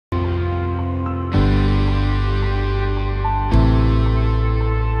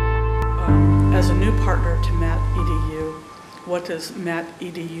new partner to Matt EDU. What does Matt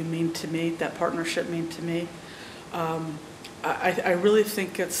EDU mean to me, that partnership mean to me? I really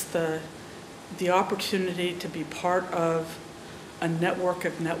think it's the opportunity to be part of a network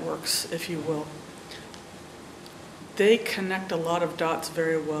of networks, if you will. They connect a lot of dots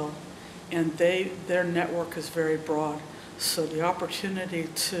very well, and their network is very broad. So the opportunity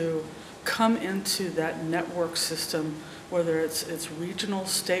to come into that network system, whether it's regional,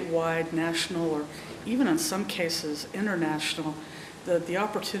 statewide, national, or even in some cases international, the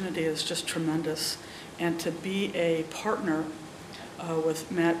opportunity is just tremendous. And to be a partner with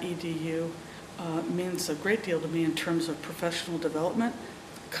Matt EDU means a great deal to me in terms of professional development,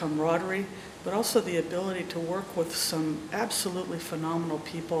 camaraderie, but also the ability to work with some absolutely phenomenal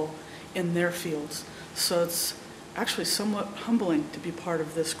people in their fields. So it's actually somewhat humbling to be part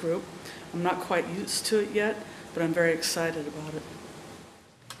of this group. I'm not quite used to it yet, but I'm very excited about it.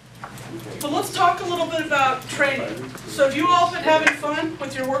 But let's talk a little bit about training. So have you all been having fun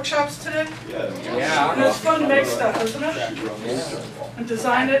with your workshops today? Yeah. And it's fun to make stuff, isn't it? Yeah. And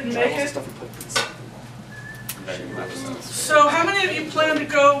design it and make it. So how many of you plan to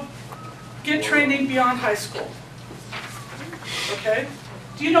go get training beyond high school? Okay.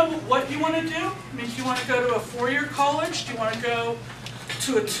 Do you know what you want to do? I mean, do you want to go to a 4-year college? Do you want to go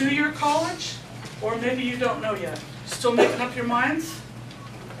to a 2-year college? Or maybe you don't know yet. Still making up your minds?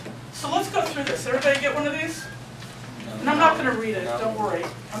 So let's go through this. Everybody get one of these? And I'm not going to read it, don't worry.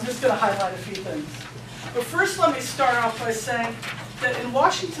 I'm just going to highlight a few things. But first let me start off by saying that in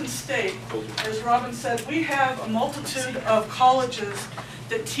Washington State, as Robin said, we have a multitude of colleges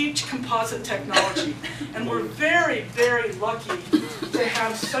that teach composite technology. And we're very, very lucky to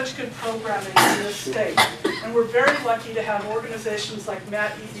have such good programming in this state. And we're very lucky to have organizations like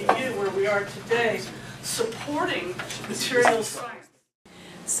Matt EDU, where we are today, supporting materials science.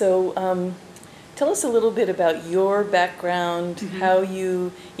 So tell us a little bit about your background, how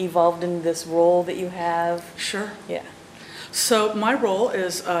you evolved in this role that you have. Sure. Yeah. So my role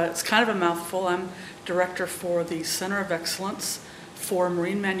is, it's kind of a mouthful. I'm director for the Center of Excellence for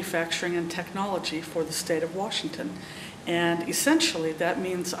Marine Manufacturing and Technology for the state of Washington. And essentially that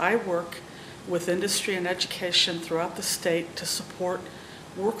means I work with industry and education throughout the state to support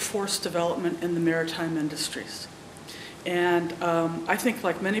workforce development in the maritime industries. And I think,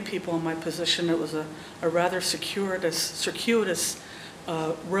 like many people in my position, it was a rather circuitous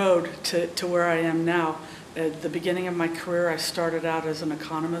road to where I am now. At the beginning of my career, I started out as an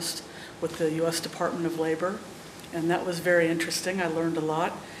economist with the U.S. Department of Labor, and that was very interesting. I learned a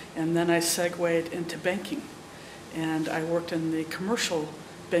lot. And then I segued into banking, and I worked in the commercial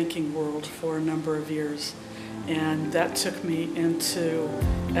banking world for a number of years. And that took me into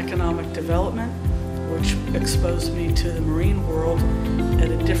economic development, which exposed me to the marine world at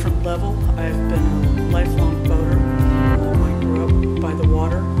a different level. I've been a lifelong boater. I grew up by the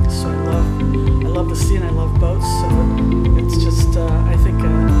water, so I love the sea and I love boats.